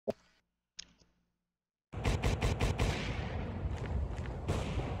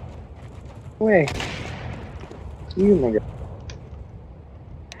Way. You nigga.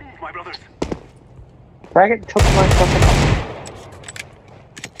 My brothers. Bracket took my fucking up.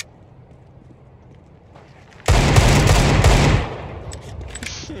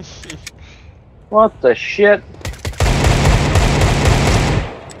 What the shit?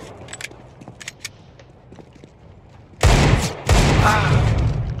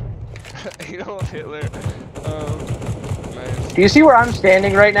 You know, Hitler. Nice. Do you see where I'm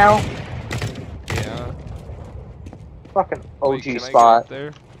standing right now? Yeah. Fucking OG Wait, can I get spot. up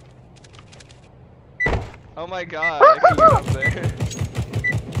there? Oh my god, I can get up there.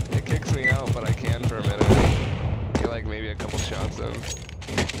 It kicks me out, but I can for a minute. Get like maybe a couple shots in.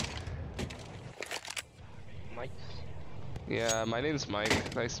 Mike? Yeah, my name's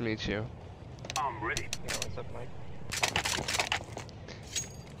Mike. Nice to meet you. I'm ready. Yeah, what's up, Mike?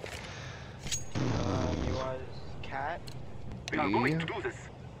 You was Cat? We are B. going to do this.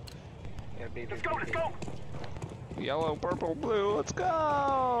 Yeah, baby. Let's go, let's go. Yellow, purple, blue, let's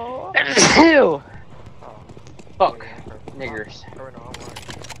go! Ew! Oh. Fuck. Yeah, purple. Niggers. Oh, no, I'm on.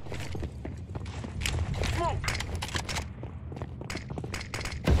 Smoke.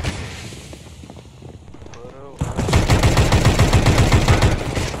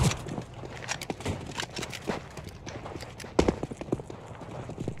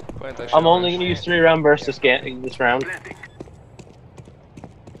 Plant that I'm shit only rush. gonna use 3-round burst this round. Planting.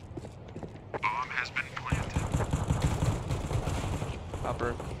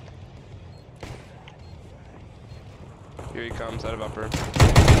 Upper. Here he comes out of upper.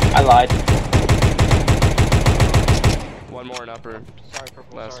 I lied. One more in upper. Sorry,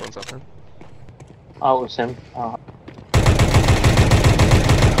 purple. Last sorry. one's upper. Oh, it was him. Oh.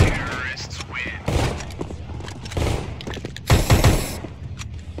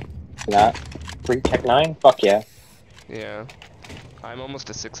 That. Free Tech 9? Fuck yeah. Yeah. I'm almost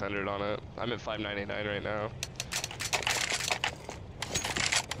to 600 on it. I'm at 599 right now.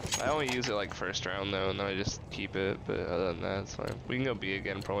 I only use it like first round though, and then I just keep it, but other than that, it's fine. We can go B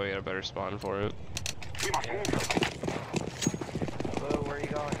again, probably get a better spawn for it. We must move. Blue, where are you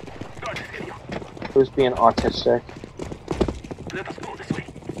going? Guard this area. Who's being autistic? Let us go this way.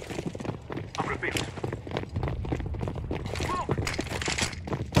 I'm prepared. Smoke.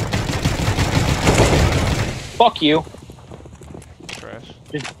 Fuck you. Trash.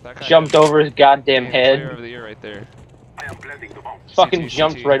 Just That guy jumped over his goddamn had player head. of the year right there. I am planting the bomb. Fucking CT.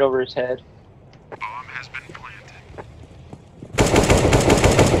 jumped right over his head. Bomb has been planted.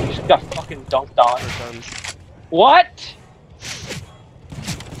 Just got fucking dunked on. Tons. What?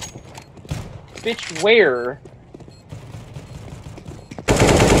 Bitch, where?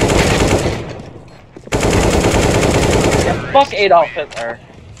 Yeah, fuck Adolf Hitler.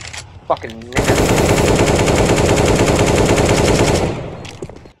 Fucking nigger.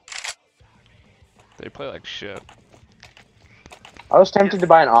 They play like shit. I was tempted to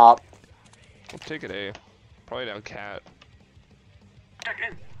buy an op. I'll take it A. Probably down cat. Check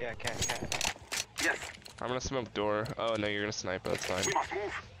in. Yeah, cat. Yes. I'm gonna smoke door. Oh no, you're gonna snipe, but that's fine. We must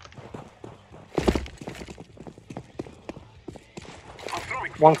move. I'm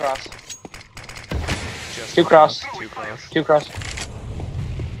throwing. One cross. Just Two cross. Two cross. 2 cross.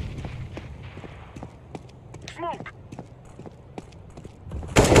 Smoke.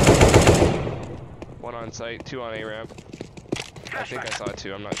 One on site, two on A ramp. I think I saw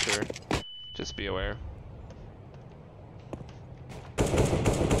two, I'm not sure. Just be aware.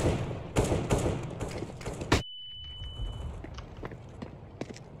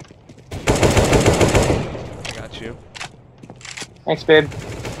 I got you. Thanks, babe.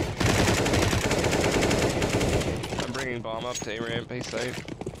 I'm bringing bomb up to A ramp, A site.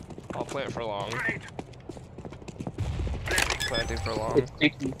 I'll plant for long. Grenade. Planting for long. It's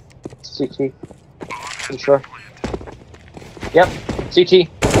CT. It's CT. You sure? Yep. CT.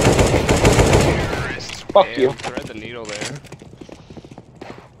 Fuck Damn, you. thread the needle there.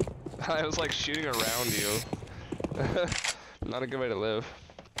 I was like shooting around you. Not a good way to live.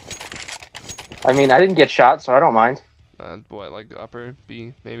 I mean, I didn't get shot, so I don't mind. What, like upper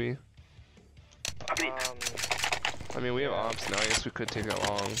B, maybe? I mean, we have ops now. I guess we could take it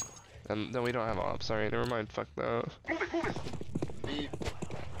long. And then we don't have ops. Sorry, never mind. Fuck that. Move it, move it. B.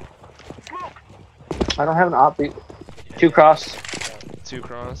 Smoke. I don't have an op. 2 cross. Two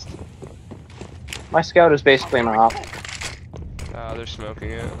crossed. My scout is basically my op. They're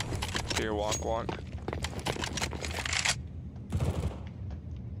smoking it. Here, walk.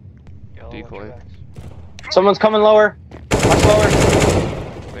 Yellow, Decoy. watch your backs. Someone's coming lower. Much lower.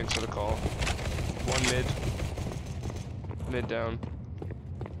 Thanks for the call. One mid. Mid down.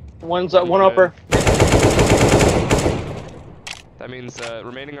 One upper. That means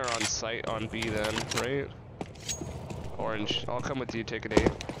remaining are on site on B then, right? Orange. I'll come with you, take it A.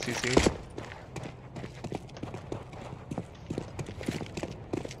 CC.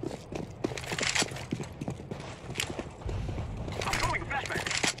 I'm throwing a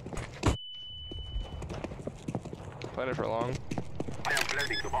flashback. Plan it for long. I am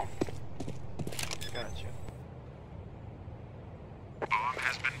planting the bomb. Gotcha. Bomb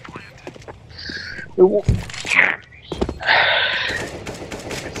has been planted.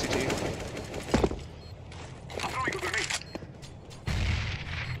 CT. I'm throwing a grenade.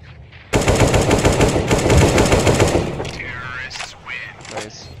 Terrorists win.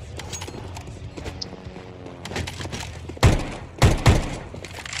 Nice.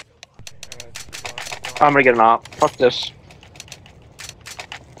 I'm gonna get an op. Fuck this.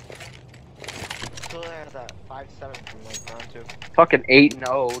 Still had that 5-7 from like round 2. Fucking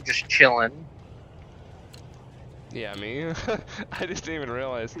 8-0, just chilling. Yeah, me. I just didn't even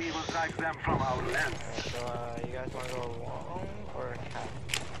realize. We will drive them from our land. Alright, so you guys wanna go long or cat?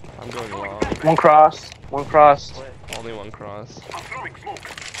 I'm going long. One cross. One cross. Split. Only one cross. I'm throwing smoke.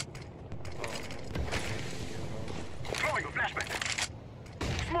 Oh, Throwing a flashback.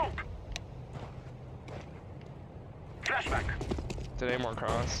 Smoke. Flashback. Did any more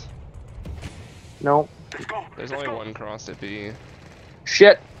cross? No. Let's go. There's Let's only go. one cross at B.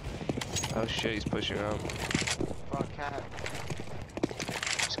 Shit. Oh shit, he's pushing up. fuck cat.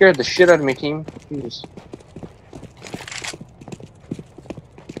 Scared the shit out of me, team. Jesus.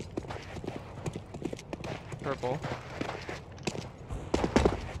 Purple.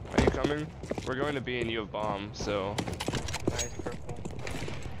 Are you coming? We're going to B and you have bomb, so... Nice purple.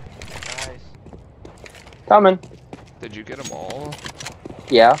 Nice. Coming. Did you get them all?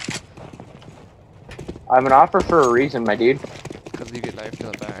 Yeah. I'm an offer for a reason, my dude. Because you get knifed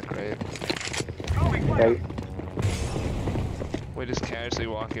in the back, right? Throwing fire. Okay. We just casually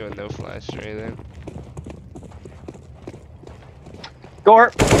walk in with no flash or anything.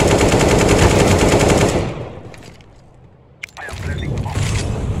 Door. I am planting the bomb.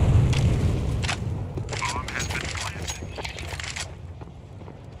 Bomb has been planted.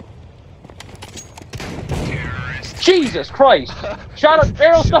 Terrorists. Jesus Christ. Shot a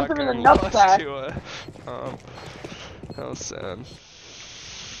barrel stuffed him in the Shocker nutsack. lost to a, how sad.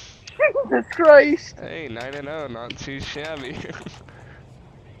 Jesus Christ. Hey, 9-0, not too shabby.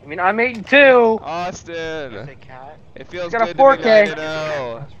 I mean, I'm 8-2. Austin! Say cat. It feels Got a good to 4K. be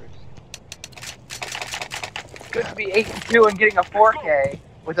 9-0. Good to be 8-2 and getting a 4K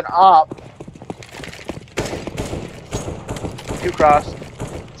with an op. 2 cross.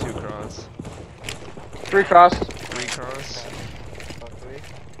 2 cross. 3 cross. 3 cross. Fuck we.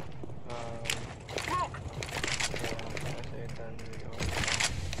 Smoke. I say then we go.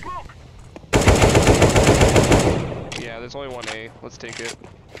 Smoke. Yeah, there's only one A. Let's take it.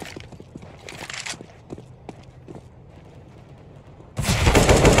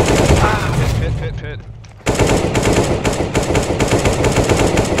 Pit.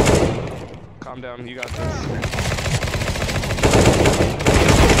 Calm down, you got this.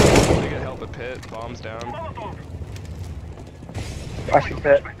 We get help at pit. Bombs down. Molotov. Russian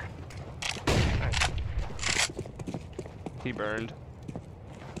pit. He burned.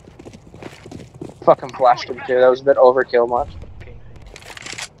 Fucking flashed him too. That was a bit overkill much.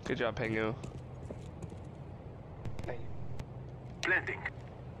 Good job, Pengu. Planting.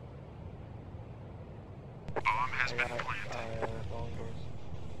 Bomb has I been got planted. long doors.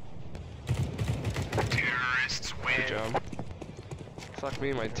 Terrorists win. Good job. Fuck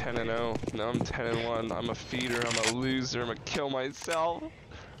me, my 10-0. Now I'm 10-1. I'm a feeder. I'm a loser. I'm gonna kill myself.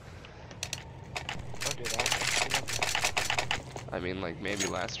 Don't do that. I mean, like maybe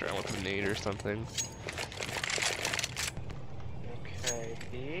last round with a nade or something. Okay,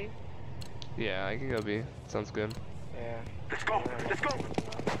 B. Yeah, I can go B. Sounds good. Yeah. Let's go. Let's go.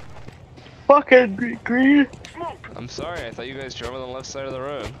 Fucking green. Smoke. I'm sorry. I thought you guys drove on the left side of the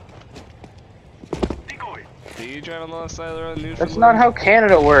road. Decoy. Do you drive on the left side of the road? That's not how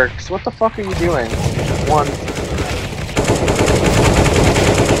Canada works. What the fuck are you doing? 1.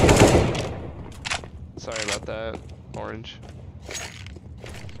 Sorry about that. Orange.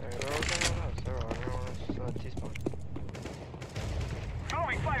 Sorry, where was I? No, it's T-spawn.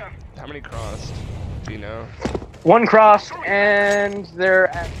 Throwing fire. How many crossed? Do you know? 1 cross and they're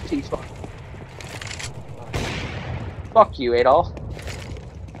at T-spawn. Fuck you, Adolf.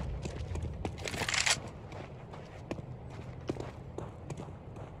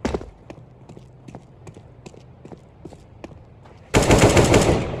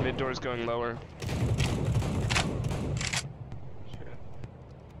 Mid door's going lower.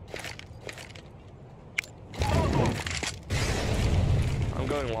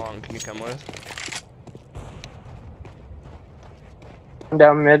 going long. Can you come with? I'm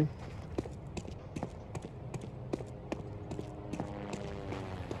down mid.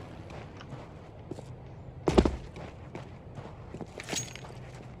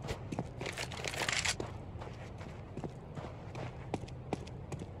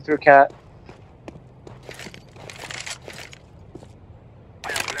 Through cat.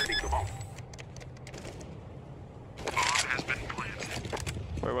 I am planting the bomb.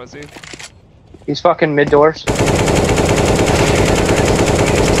 Where was he? He's fucking mid doors.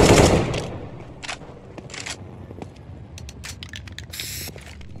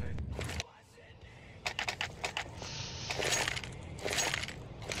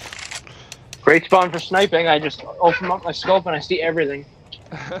 Great spawn for sniping. I just open up my scope and I see everything.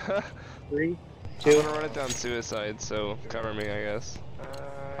 3, 2. I'm gonna run it down suicide, so cover me, I guess.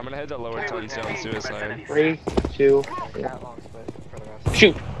 I'm gonna head to lower tunnels down suicide. 3, 2. Yeah. Cat long split for the rest.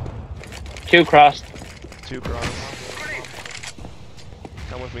 Shoot. 2 crossed. 2 cross.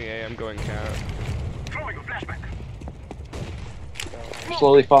 Come with me, A. I'm going cat. Throwing a flashback.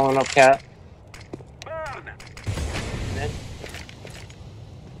 Slowly following up cat. Burn. Mid.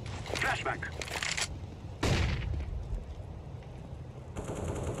 Flashback.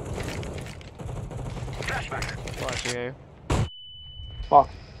 Flashback. Flashing A. Fuck.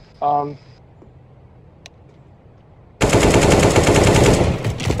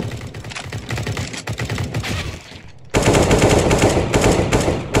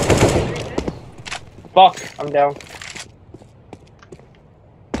 Fuck. I'm down.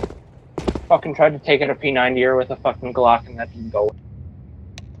 Fucking tried to take it a P90er with a fucking Glock and that didn't go.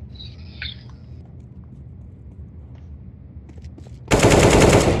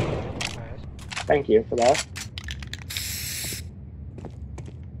 Nice. Thank you for that.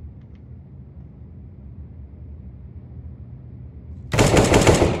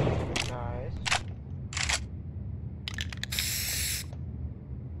 Nice.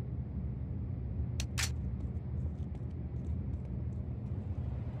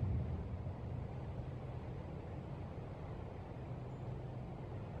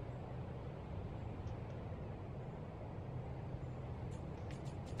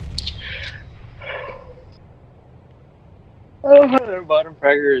 Oh, their bottom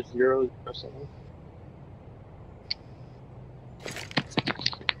fragger is 007.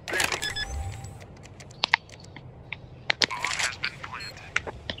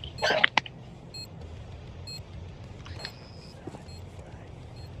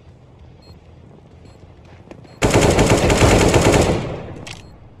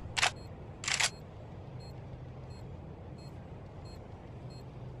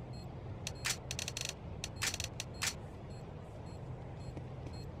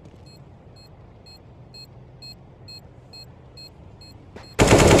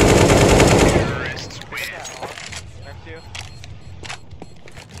 Next to you.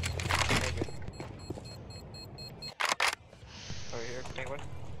 Thank you. Over here, penguin.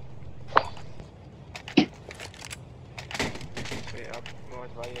 Wait, I'm going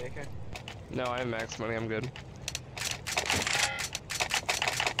to buy you AK. No, I have max money. I'm good.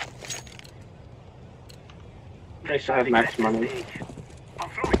 Nice to have max money. I'm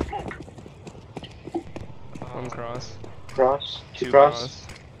throwing smoke. One cross. Cross. 2 2 cross.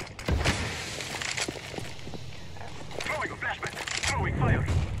 Throwing a flashback. Throwing fire.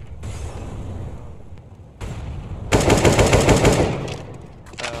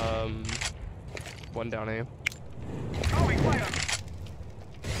 One down A. Throwing fire.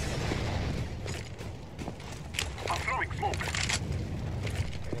 I'm throwing smoke.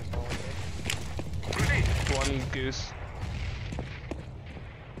 I guess no one did. Grenade. One goose.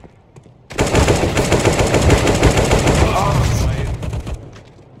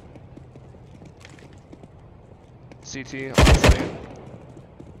 CT on site.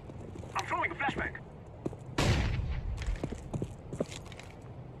 I'm throwing a flashback.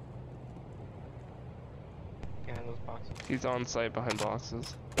 Behind those boxes. He's on site behind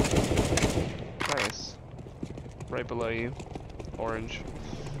boxes. Nice. Right below you. Orange.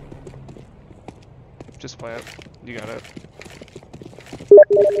 Just play it. You got it.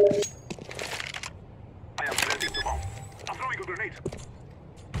 I am planting the bomb. I'm throwing a grenade.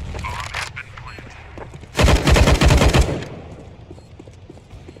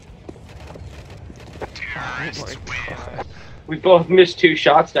 Oh my god. We both missed 2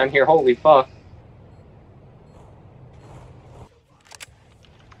 shots down here. Holy fuck.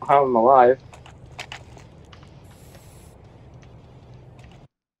 How I'm alive.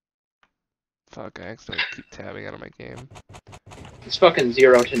 Fuck, I accidentally keep tabbing out of my game. It's fucking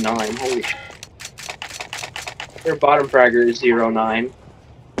 0 to 9. Holy shit. Their bottom fragger is 0-9.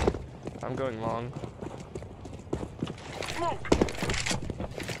 I'm going long. Smoke.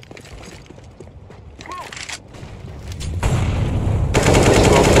 They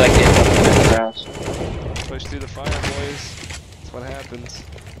smoked like in the house. Push through the fire, boys. That's what happens.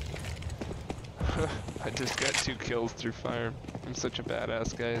 I just got 2 kills through fire. I'm such a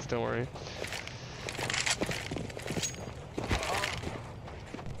badass, guys. Don't worry.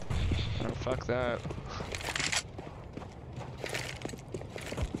 Oh, fuck that.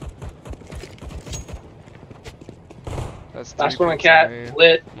 That's 3 Last one on points cat, A.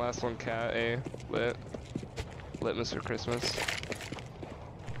 lit. Last one cat, A. Lit. Lit Mr. Christmas.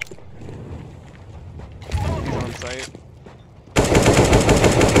 He's on site.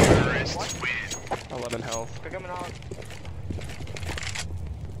 11 health. Pick him out.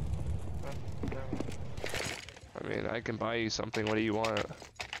 I mean, I can buy you something. What do you want?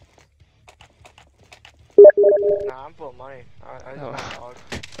 Nah, I'm full of money. I don't have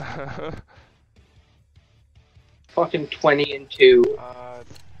dog. Fucking 20 and 2.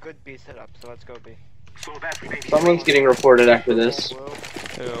 Good B setup, so let's go B. So that remains. Someone's getting reported after this. Blue.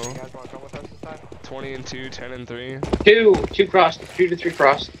 Ew. You guys wanna come with us this time? 20 and 2, 10 and 3. 2 cross, 2 to 3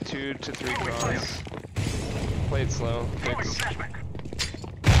 cross. 2 to 3 cross. Play it slow. Fix. Flashback.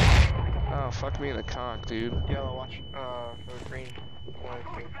 Oh, fuck me in the cock, dude. Yellow, watch. Or green. One,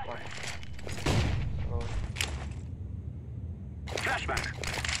 two, one. Oh. Flashback.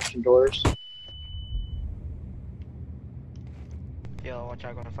 Watching doors. Yellow, watch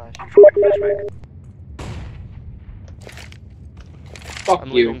out, gonna flash. I'm throwing flashback. Fuck I'm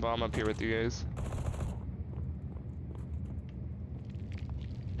you. leaving bomb up here with you guys.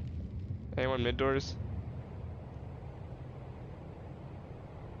 Anyone mid doors?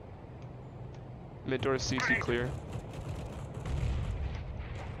 Mid doors CT clear.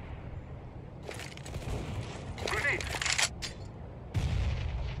 Grenade.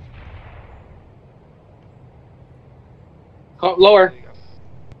 Lower. There you go.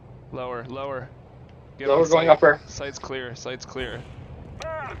 Lower, lower. Get Lower on going site. upper. Site's clear, site's clear.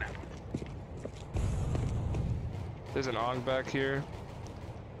 Burn. There's an AUG back here.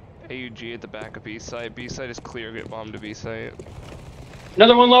 AUG at the back of B site. B site is clear, get bombed to B site.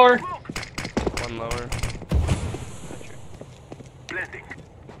 Another one lower. One lower. Blending.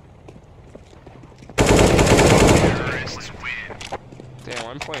 Damn,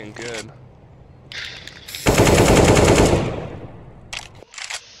 I'm playing good.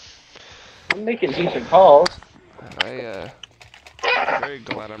 I'm making decent calls. I'm very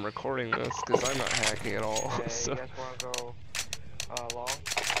glad I'm recording this, because I'm not hacking at all. Okay, So, you guys wanna go long? Long?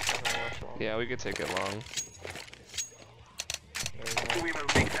 yeah, we could take it long. There you We will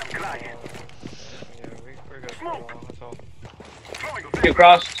make them go. cry. Yeah, we're good for long, that's all. Throwing a 2 flashback.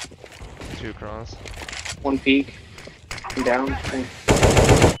 cross. 2 cross. 1 peak. 2 down.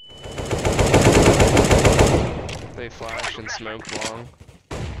 They flashed and smoked long.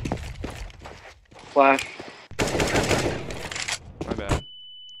 Flash. My bad.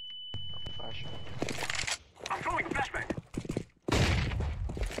 Flash. I'm throwing a flashback.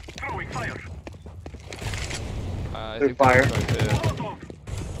 Throwing fire. I They're think fire. that's going to- Molotov.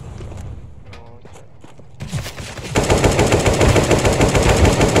 No, it's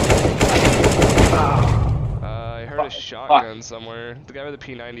I heard a Fuck. shotgun somewhere. The guy with the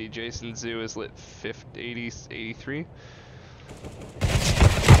P90, Jason Zoo, is lit 83.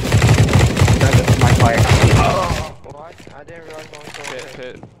 That's my fire. what? I didn't realize no one Pit,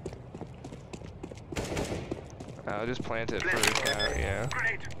 pit. Just plant it for a cat, yeah.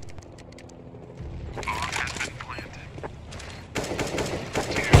 Grenade.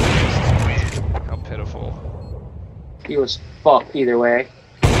 How pitiful. He was fucked either way.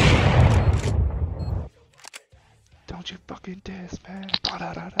 Don't you fucking diss, man. What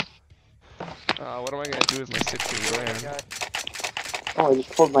am I gonna do with my 16 grand? God. Oh, I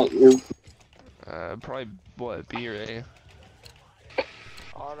just pulled my ear. Probably, what, B or A?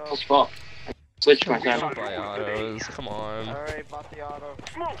 Auto. Oh, fuck. I switched my Don't gun. buy autos, come on. Alright, bought the auto.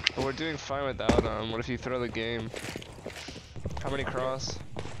 Smoke. But we're doing fine without them. What if you throw the game? How many cross?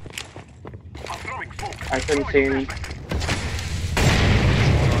 I'm throwing smoke. I couldn't see any. One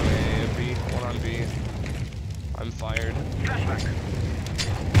on A, B, one on B. I'm fired. Flashback.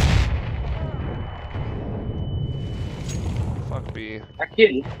 Fuck B. That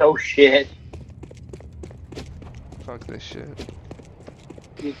kid is so shit. Fuck this shit.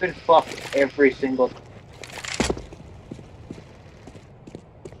 He's been fucked every single time.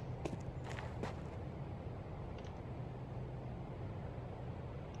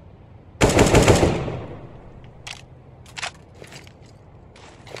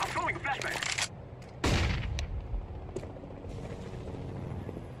 I'm throwing a flashback.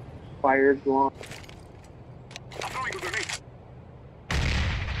 Fired long. I'm throwing a grenade.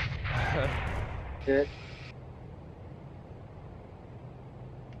 Shit.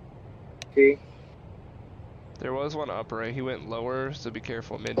 Okay. There was one up, right? He went lower, so be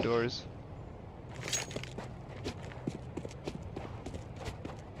careful mid doors.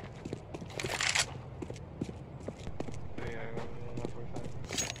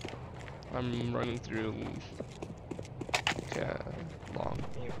 I'm running through. Yeah, long.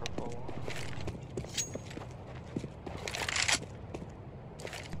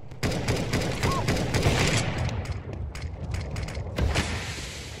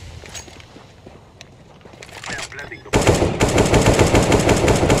 I am planting the bomb.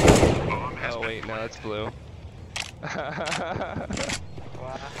 Oh wait, no, that's blue.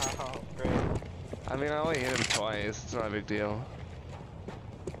 Wow, great. I mean, I only hit him twice. It's not a big deal.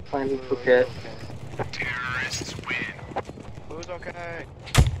 Planning Blue, for are you pit. okay? Terrorists win. Blue's okay.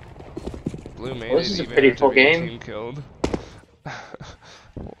 Blue made Well, it this is a even pitiful after being game. team killed.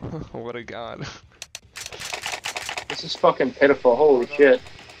 What a god. This is fucking pitiful. Holy shit.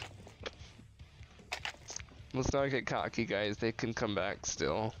 Let's not get cocky, guys. They can come back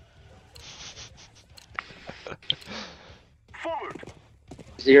still. Forward.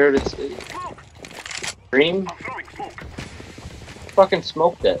 0 to 6. Smoke. Green? I'm throwing smoke. Fucking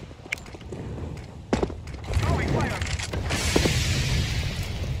smoked it. Throwing fire.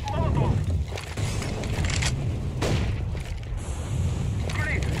 Molotov.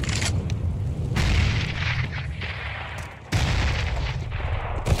 Grenade.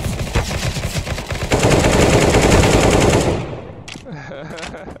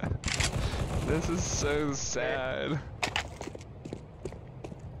 This is so sad.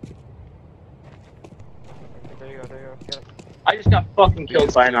 There you go, there you go. Get it. I just got fucking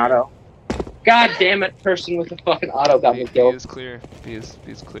killed by an auto. God damn it, person with a fucking auto got me B killed. is clear. B is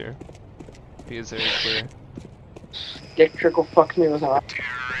clear. B is very clear. Dick Trickle fucked me with an auto.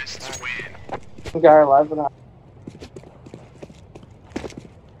 Terrorists win. Some guy alive with an auto.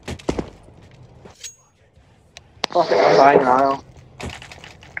 Fucking I'm buying an auto.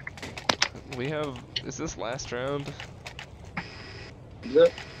 We have. Is this last round? Is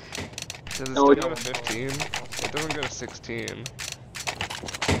it? Does it No, still we go to don't. 15? It doesn't go to 16.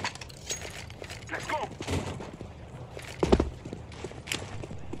 Let's go.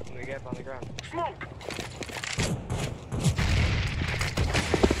 We get on the ground. Smoke.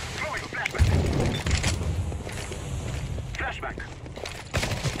 Throwing a flashback. Flashback.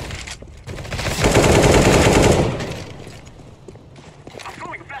 I'm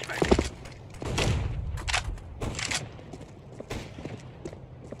throwing a flashback.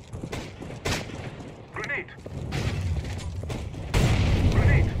 Grenade.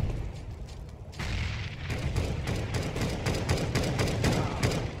 Grenade.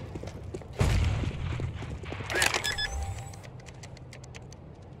 Planting.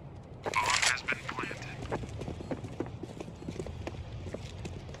 Bomb has been planted.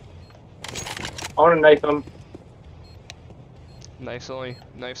 I wanna knife him. Knives only.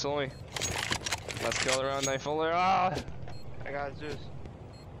 Knives only. Let's go around knife only. Ah! I got Zeus.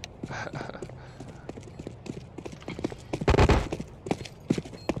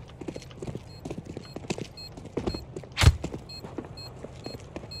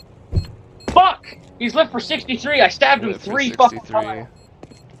 Fuck! He's lit for 63. I stabbed him Lit for 3 fucking 63. times.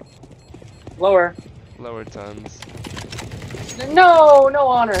 Lower. Lower tons. No, no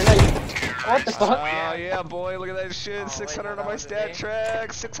honor. No, what the fuck? Oh yeah, boy, look at that shit. Oh, 600 wait, on that my was a stat name?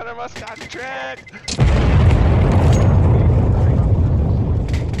 track. 600 on my stat track.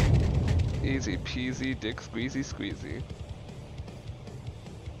 Easy peasy, dick squeezy squeezy.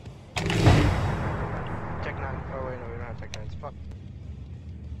 Check 9. Oh wait, no, we don't have check 9s. Fuck.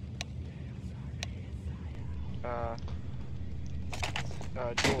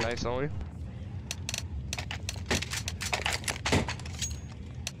 Duel. Nice only.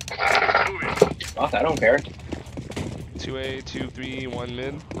 Fuck, I don't care. 2A, 2, 3, 1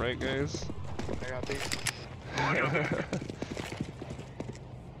 mid. Right, guys? I got these.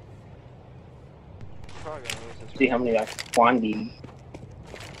 Probably gonna lose this See how many I quantied.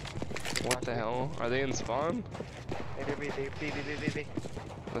 What the hell? Are they in spawn? B.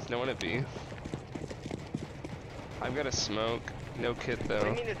 There's no one at B. I've got a smoke. No kit What do though.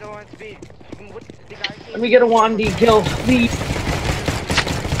 you mean there's no one to be? What, the guy came Let me get a 1D kill, please.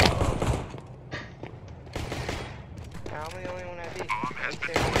 I'm the only one at B. Bomb has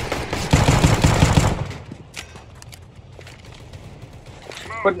been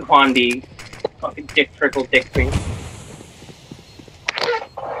Put in 1D. Fucking dick trickle, dick queen.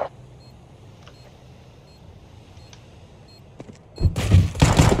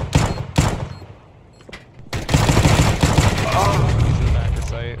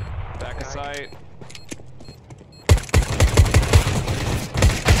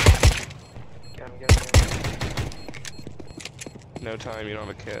 No time, you don't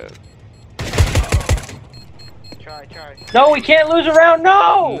have a kit. Try. No, we can't lose a round.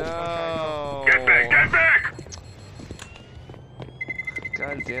 No. No! Get back, get back!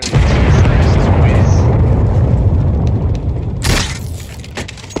 God damn it. Snipes.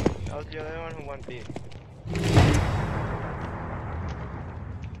 That was the other one who went B.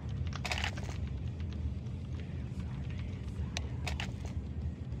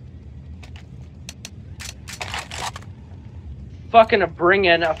 Fucking bring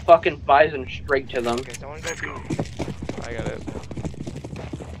in a fucking bison straight to them. Okay, someone go B. I got it.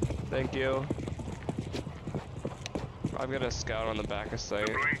 Thank you. I've got a scout on the back of site.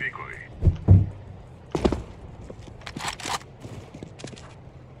 Throwing decoy.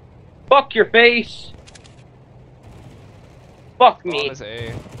 Fuck your face. Fuck me. Bomb is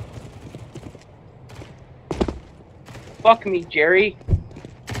A. Fuck me, Jerry.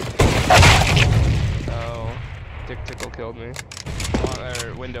 Oh. Dick Tickle killed me.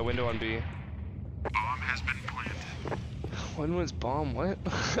 Window on B. Bomb has been planted. When was bomb? What?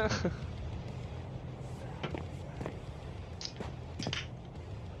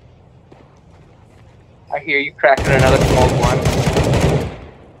 I hear you cracking another cold one.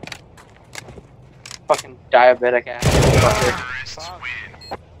 Fucking diabetic ass fucker. Fuck.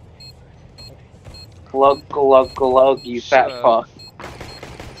 Glug, glug, glug, you Shut fat up. fuck.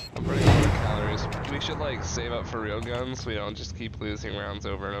 I'm running out of calories. We should like save up for real guns so we don't just keep losing rounds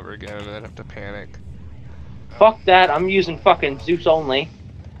over and over again and then have to panic. Fuck that, I'm using fucking Zeus only.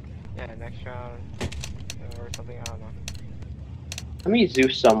 Yeah, next round. Or something, I don't know. Let me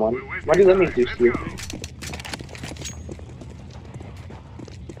Zeus someone. Why do you let me Zeus you?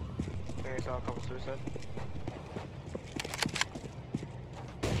 Think I saw a couple suicide.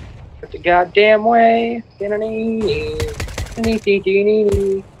 The goddamn way.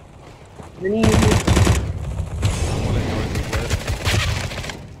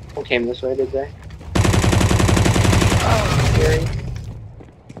 Who came this way, did they? Oh, scary.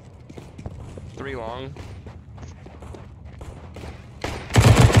 3 long.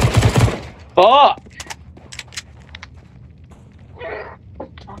 Fuck!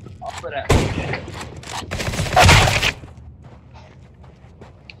 Off of that.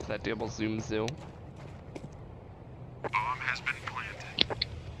 That double zoom zoo. Bomb has been planted.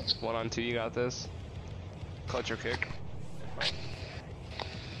 1 on 2, you got this. Clutch or kick.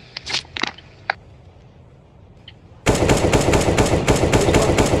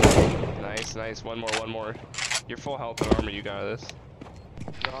 Nice. One more. You're full health and armor, you got this.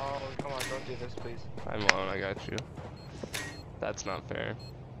 No, come on, don't do this, please. I'm alone, I got you. That's not fair.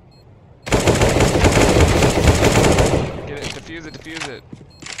 Get it, defuse it.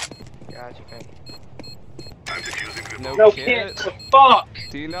 Gotcha, Ken. I'm defusing the No, No kit. kid, the fuck!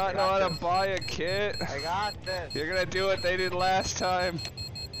 Do you not know how to buy a kit? I got this. You're gonna do what they did last time.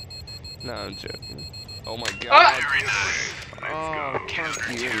 No, I'm joking. Oh my god. Ah! Very nice. Oh, fuck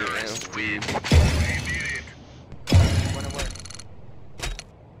you, you ass dude. When it worked.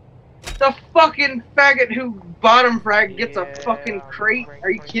 The fucking faggot who bottom frag gets a Yeah, fucking crate?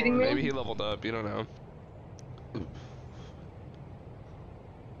 Are you kidding me? Maybe he leveled up, you don't know.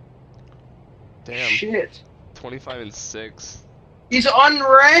 Damn. Shit. 25 and 6. He's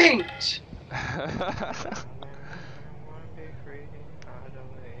unranked!